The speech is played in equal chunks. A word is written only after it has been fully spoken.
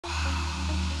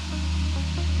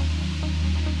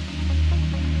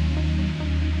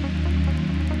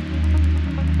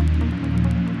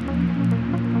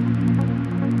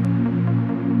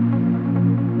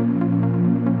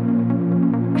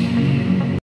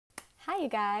you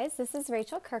guys. This is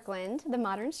Rachel Kirkland, the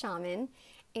Modern Shaman,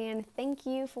 and thank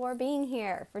you for being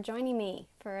here, for joining me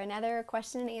for another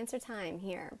question and answer time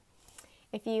here.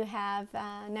 If you have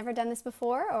never done this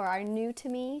before or are new to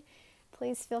me,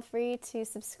 please feel free to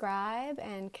subscribe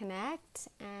and connect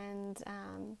and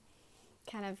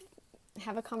kind of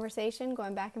have a conversation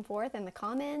going back and forth in the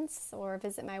comments or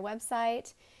visit my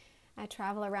website. I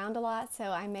travel around a lot,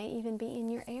 so I may even be in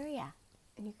your area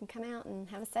and you can come out and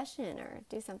have a session or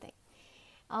do something.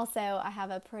 Also, I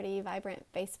have a pretty vibrant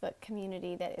Facebook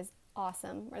community that is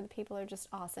awesome, where the people are just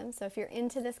awesome. So if you're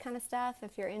into this kind of stuff,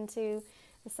 if you're into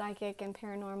the psychic and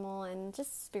paranormal and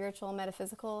just spiritual,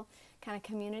 metaphysical kind of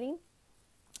community,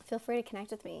 feel free to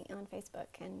connect with me on Facebook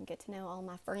and get to know all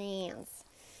my friends.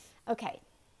 Okay,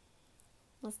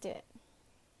 let's do it.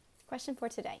 Question for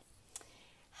today.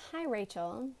 Hi,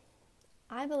 Rachel.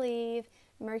 I believe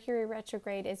Mercury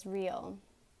retrograde is real,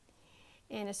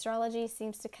 and astrology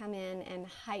seems to come in and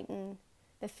heighten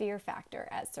the fear factor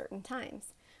at certain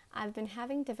times. I've been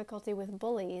having difficulty with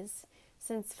bullies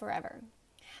since forever.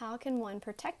 How can one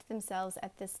protect themselves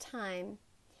at this time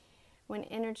when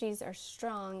energies are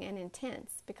strong and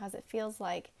intense? Because it feels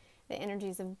like the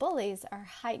energies of bullies are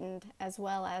heightened as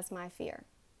well as my fear.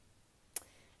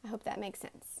 I hope that makes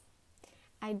sense.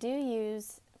 I do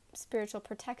use spiritual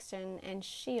protection and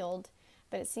shield,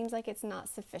 but it seems like it's not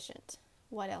sufficient.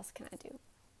 What else can I do?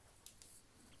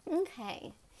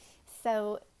 Okay,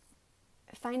 so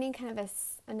finding kind of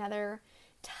another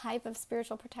type of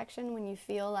spiritual protection when you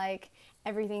feel like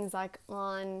everything's like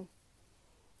on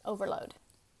overload.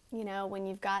 You know, when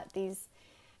you've got these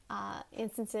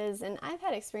instances, and I've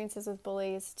had experiences with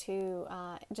bullies too,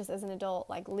 just as an adult,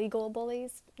 like legal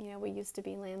bullies. You know, we used to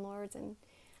be landlords, and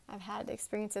I've had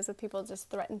experiences with people just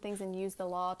threaten things and use the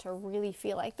law to really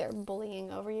feel like they're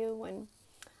bullying over you when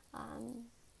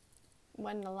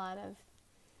wasn't a lot of,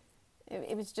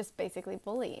 it was just basically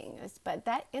bullying. But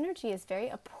that energy is very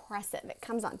oppressive. It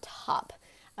comes on top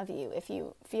of you. If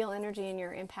you feel energy and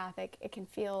you're empathic, it can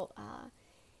feel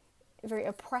very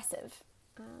oppressive.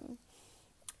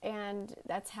 And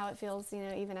that's how it feels, you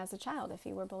know, even as a child. If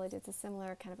you were bullied, it's a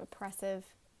similar kind of oppressive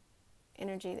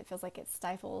energy that feels like it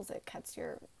stifles, it cuts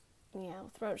your, you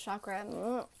know, throat chakra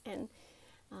and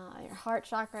your heart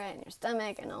chakra and your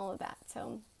stomach and all of that.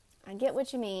 So I get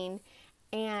what you mean.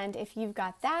 And if you've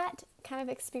got that kind of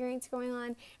experience going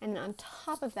on, and on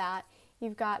top of that,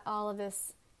 you've got all of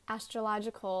this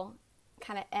astrological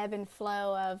kind of ebb and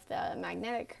flow of the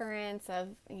magnetic currents of,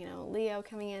 you know, Leo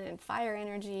coming in and fire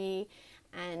energy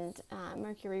and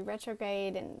Mercury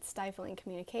retrograde and stifling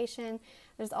communication.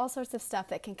 There's all sorts of stuff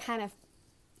that can kind of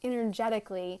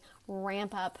energetically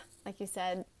ramp up, like you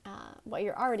said, what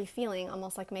you're already feeling,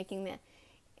 almost like making the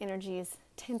energies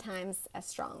 10 times as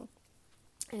strong.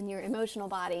 And your emotional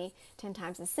body 10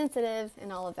 times as sensitive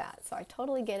and all of that. So I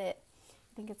totally get it.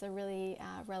 I think it's a really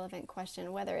relevant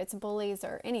question, whether it's bullies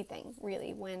or anything,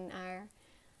 really, when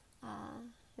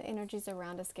the energies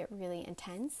around us get really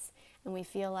intense and we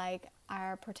feel like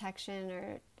our protection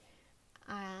or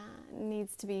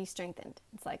needs to be strengthened.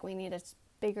 It's like we need a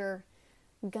bigger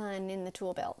gun in the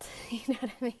tool belt. You know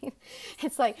what I mean?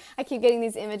 It's like I keep getting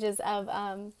these images of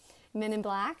Men in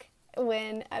Black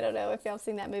when, I don't know if y'all have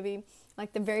seen that movie,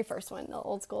 like the very first one, the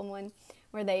old school one,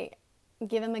 where they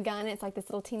give him a gun. It's like this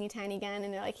little teeny tiny gun,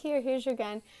 and they're like, here's your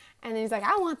gun. And then he's like,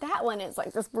 I want that one. It's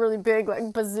like this really big,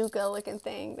 like bazooka looking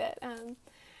thing that,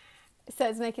 so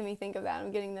it's making me think of that.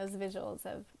 I'm getting those visuals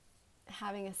of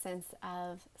having a sense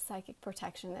of psychic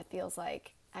protection that feels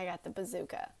like I got the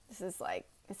bazooka. This is like,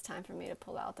 it's time for me to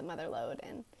pull out the mother lode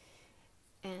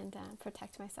and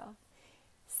protect myself.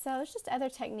 So it's just other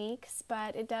techniques,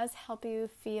 but it does help you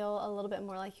feel a little bit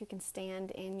more like you can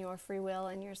stand in your free will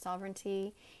and your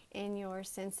sovereignty, in your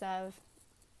sense of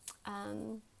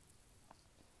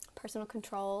personal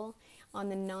control on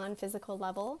the non-physical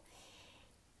level.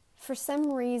 For some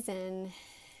reason,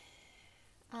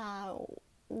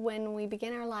 when we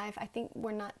begin our life, I think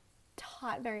we're not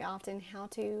taught very often how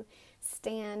to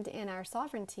stand in our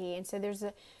sovereignty, and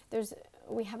so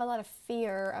we have a lot of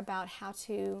fear about how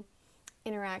to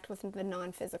interact with the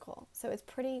non-physical. So it's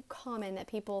pretty common that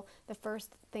people, the first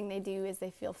thing they do is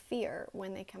they feel fear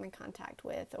when they come in contact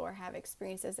with or have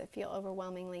experiences that feel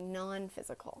overwhelmingly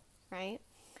non-physical, right?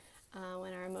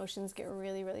 When our emotions get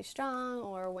really, really strong,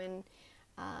 or when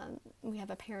we have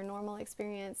a paranormal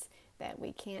experience that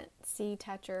we can't see,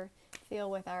 touch, or feel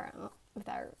with our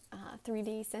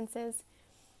 3D senses.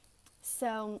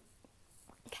 So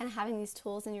kind of having these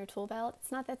tools in your tool belt,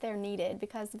 it's not that they're needed,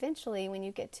 because eventually when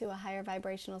you get to a higher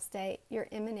vibrational state, you're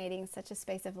emanating such a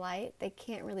space of light, they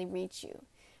can't really reach you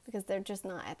because they're just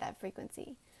not at that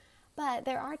frequency. But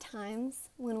there are times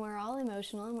when we're all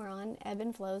emotional and we're on ebb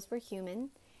and flows. We're human,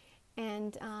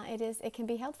 and it can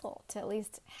be helpful to at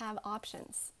least have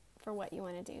options for what you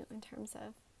want to do in terms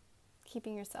of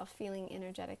keeping yourself feeling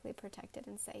energetically protected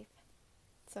and safe.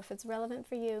 So if it's relevant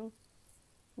for you,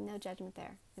 no judgment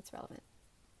there. It's relevant.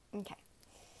 Okay.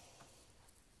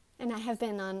 And I have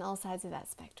been on all sides of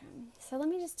that spectrum. So let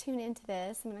me just tune into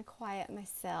this. I'm going to quiet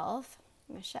myself.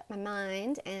 I'm going to shut my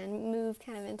mind and move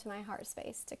kind of into my heart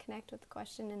space to connect with the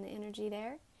question and the energy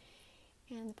there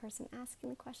and the person asking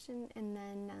the question, and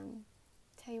then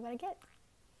tell you what I get.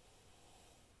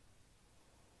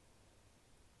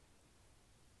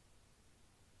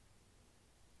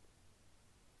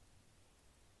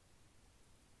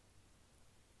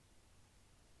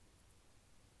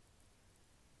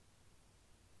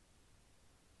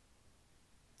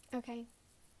 Okay,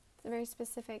 it's a very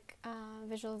specific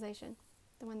visualization,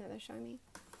 the one that they're showing me,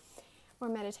 or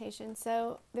meditation.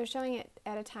 So they're showing it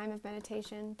at a time of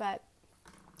meditation, but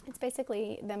it's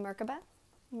basically the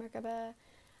Merkaba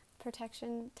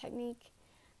protection technique.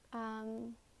 I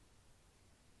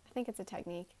think it's a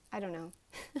technique. I don't know.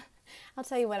 I'll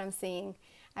tell you what I'm seeing.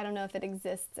 I don't know if it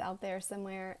exists out there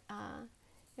somewhere.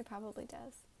 It probably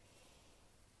does.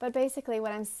 But basically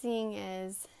what I'm seeing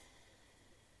is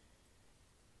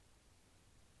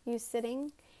you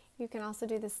sitting. You can also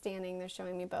do the standing. They're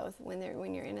showing me both.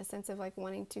 When you're in a sense of like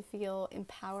wanting to feel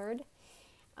empowered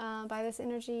by this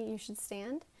energy, you should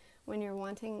stand. When you're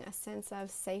wanting a sense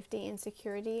of safety and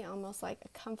security, almost like a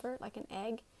comfort, like an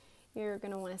egg, you're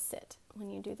going to want to sit when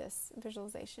you do this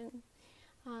visualization.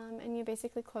 And you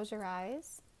basically close your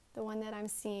eyes. The one that I'm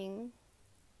seeing,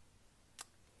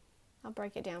 I'll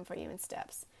break it down for you in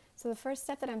steps. So the first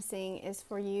step that I'm seeing is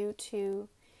for you to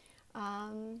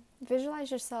visualize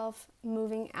yourself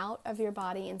moving out of your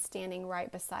body and standing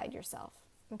right beside yourself.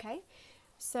 Okay?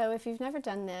 So if you've never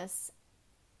done this,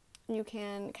 you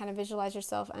can kind of visualize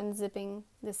yourself unzipping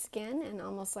the skin and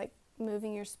almost like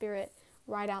moving your spirit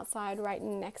right outside, right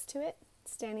next to it,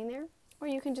 standing there. Or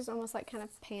you can just almost like kind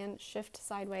of shift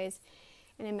sideways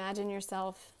and imagine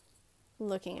yourself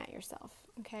looking at yourself,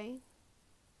 okay?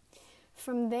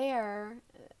 From there,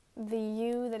 the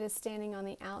you that is standing on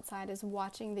the outside is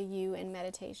watching the you in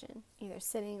meditation, either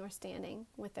sitting or standing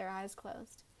with their eyes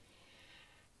closed.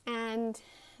 And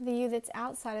the you that's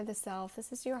outside of the self,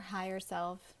 this is your higher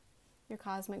self, your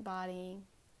cosmic body,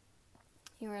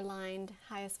 your aligned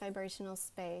highest vibrational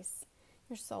space,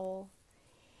 your soul.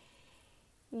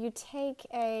 You take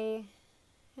it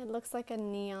looks like a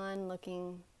neon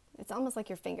looking, it's almost like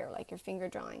your finger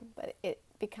drawing, but it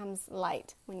becomes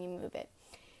light when you move it.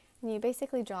 And you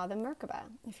basically draw the Merkaba.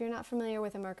 If you're not familiar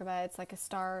with a Merkaba, it's like a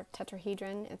star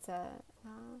tetrahedron. It's a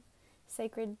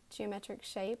sacred geometric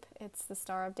shape. It's the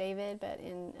Star of David, but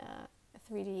in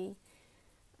a 3D,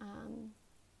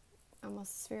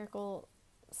 almost spherical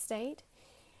state.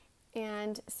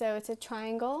 And so it's a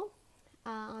triangle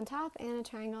on top and a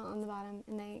triangle on the bottom,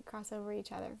 and they cross over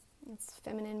each other. It's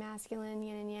feminine, masculine,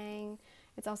 yin and yang.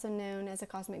 It's also known as a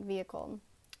cosmic vehicle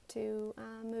to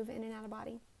move in and out of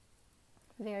body.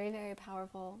 Very, very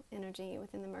powerful energy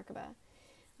within the Merkaba.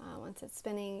 Once it's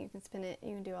spinning, you can spin it,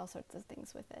 you can do all sorts of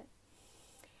things with it.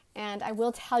 And I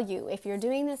will tell you, if you're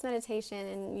doing this meditation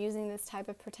and using this type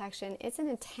of protection, it's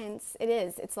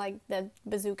like the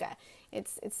bazooka.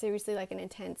 It's seriously like an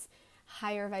intense,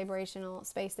 higher vibrational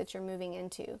space that you're moving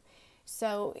into.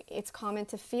 So it's common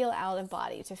to feel out of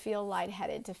body, to feel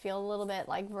lightheaded, to feel a little bit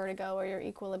like vertigo, or your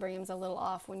equilibrium's a little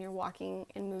off when you're walking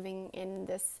and moving in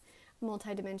this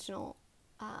multidimensional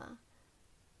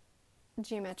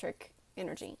geometric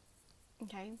energy.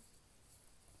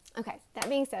 Okay, that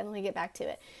being said, let me get back to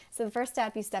it. So the first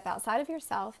step, you step outside of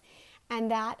yourself,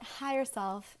 and that higher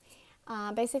self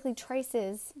basically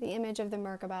traces the image of the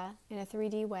Merkaba in a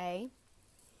 3D way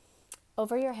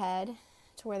over your head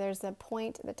to where there's a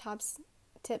point that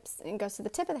tips and goes to the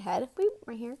tip of the head, boop,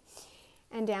 right here,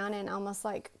 and down, and almost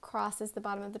like crosses the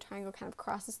bottom of the triangle, kind of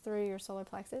crosses through your solar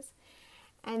plexus.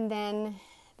 And then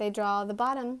they draw the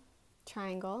bottom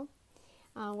triangle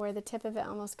where the tip of it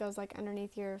almost goes like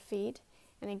underneath your feet.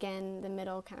 And again, the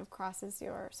middle kind of crosses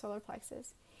your solar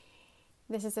plexus.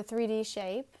 This is a 3D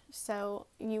shape, so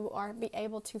you are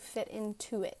able to fit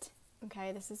into it.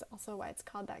 Okay, this is also why it's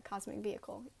called that cosmic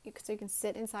vehicle. So you can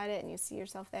sit inside it and you see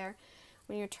yourself there.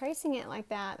 When you're tracing it like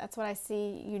that, that's what I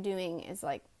see you doing, is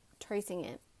like tracing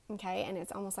it. Okay, and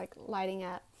it's almost like lighting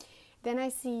up. Then I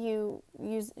see you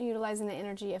utilizing the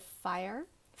energy of fire.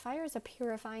 Fire is a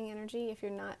purifying energy. If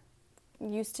you're not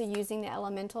used to using the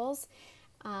elementals,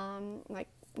 like,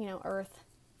 earth,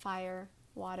 fire,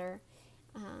 water,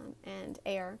 and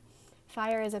air.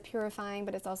 Fire is a purifying,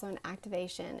 but it's also an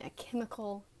activation, a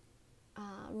chemical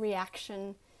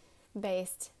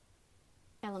reaction-based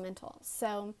elemental.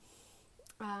 So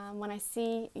when I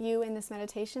see you in this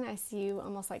meditation, I see you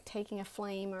almost like taking a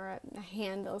flame or a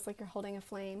hand that looks like you're holding a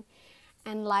flame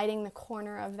and lighting the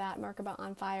corner of that Merkaba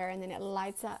on fire, and then it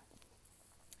lights up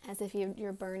as if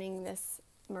you're burning this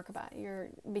Merkaba. You're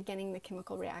beginning the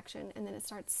chemical reaction, and then it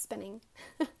starts spinning.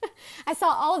 I saw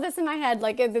all of this in my head,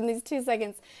 like in these 2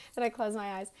 seconds that I closed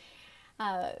my eyes.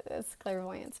 It's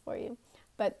clairvoyance for you.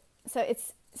 But so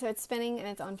it's spinning and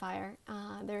it's on fire.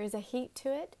 There is a heat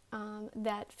to it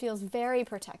that feels very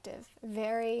protective,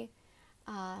 very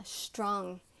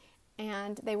strong,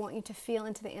 and they want you to feel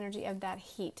into the energy of that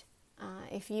heat.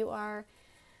 If you are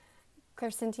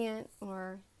clairsentient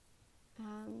or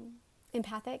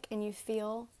empathic and you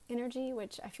feel energy,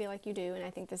 which I feel like you do, and I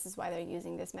think this is why they're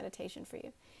using this meditation for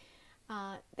you,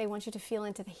 they want you to feel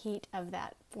into the heat of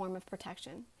that form of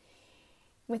protection.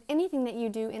 With anything that you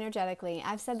do energetically,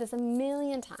 I've said this a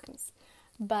million times,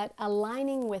 but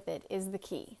aligning with it is the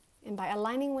key. And by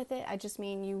aligning with it, I just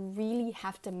mean you really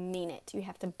have to mean it. You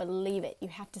have to believe it. You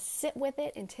have to sit with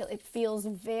it until it feels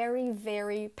very,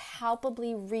 very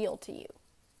palpably real to you.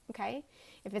 Okay?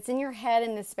 If it's in your head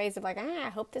in this space of like, I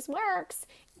hope this works,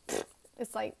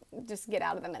 it's like, just get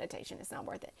out of the meditation. It's not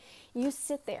worth it. You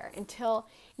sit there until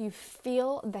you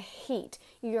feel the heat.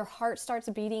 Your heart starts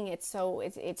beating. It's so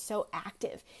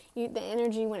active. The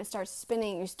energy, when it starts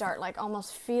spinning, you start like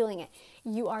almost feeling it.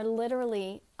 You are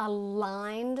literally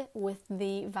aligned with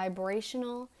the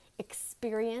vibrational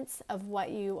experience of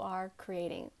what you are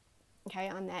creating, okay,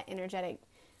 on that energetic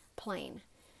plane.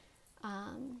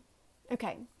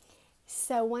 Okay,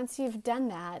 so once you've done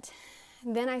that,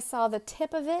 then I saw the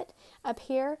tip of it up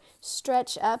here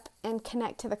stretch up and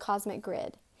connect to the cosmic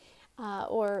grid,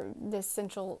 or this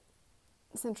central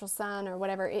sun or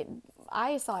whatever.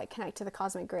 I saw it connect to the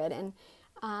cosmic grid, and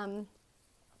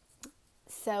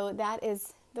so that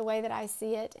is the way that I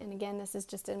see it. And again, this is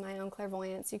just in my own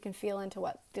clairvoyance. You can feel into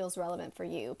what feels relevant for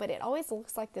you, but it always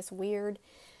looks like this weird,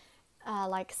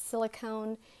 like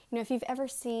silicone. You know, if you've ever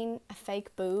seen a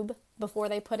fake boob before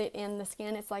they put it in the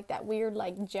skin, it's like that weird,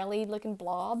 like jelly looking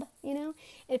blob, you know?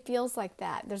 It feels like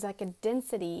that. There's like a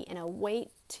density and a weight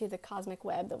to the cosmic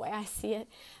web, the way I see it.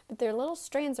 But they're little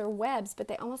strands or webs, but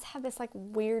they almost have this like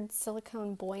weird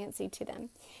silicone buoyancy to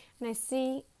them. And I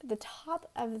see the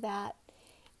top of that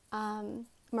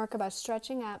Merkaba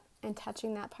stretching up and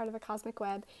touching that part of the cosmic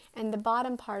web, and the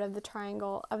bottom part of the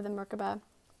triangle of the Merkaba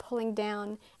pulling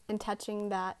down and touching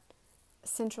that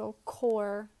central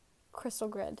core crystal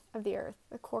grid of the earth,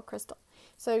 the core crystal.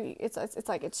 So it's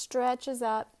like it stretches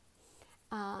up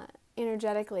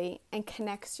energetically and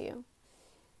connects you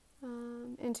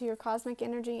into your cosmic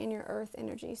energy and your earth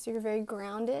energy. So you're very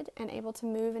grounded and able to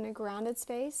move in a grounded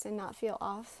space and not feel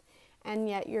off, and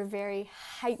yet you're very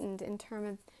heightened in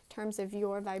terms of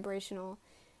your vibrational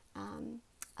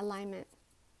alignment.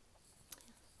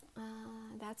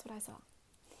 That's what I saw.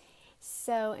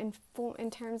 So in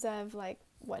terms of like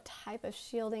what type of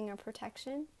shielding or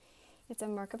protection, it's a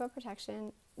Merkaba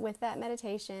protection. With that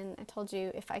meditation, I told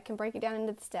you, if I can break it down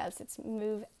into the steps, it's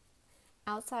move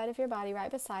outside of your body,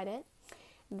 right beside it,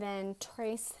 then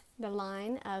trace the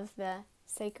line of the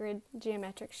sacred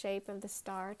geometric shape of the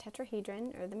star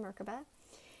tetrahedron, or the Merkaba,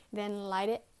 then light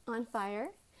it on fire,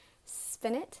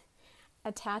 spin it,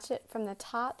 attach it from the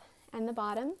top and the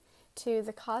bottom to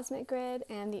the cosmic grid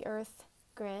and the earth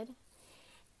grid,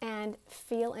 and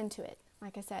feel into it.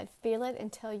 Like I said, feel it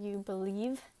until you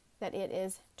believe that it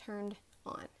is turned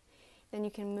on. Then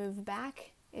you can move back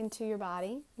into your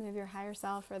body, move your higher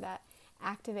self or that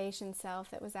activation self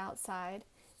that was outside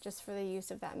just for the use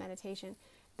of that meditation,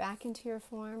 back into your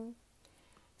form.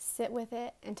 Sit with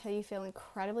it until you feel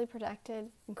incredibly protected,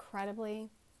 incredibly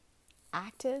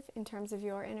active in terms of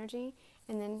your energy,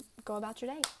 and then go about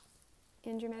your day.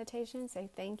 End your meditation, say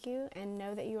thank you, and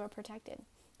know that you are protected.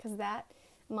 Because that,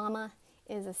 mama,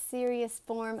 is a serious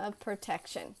form of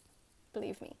protection.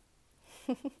 Believe me.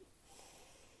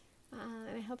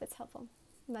 And I hope it's helpful.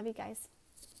 Love you guys.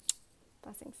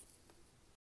 Blessings.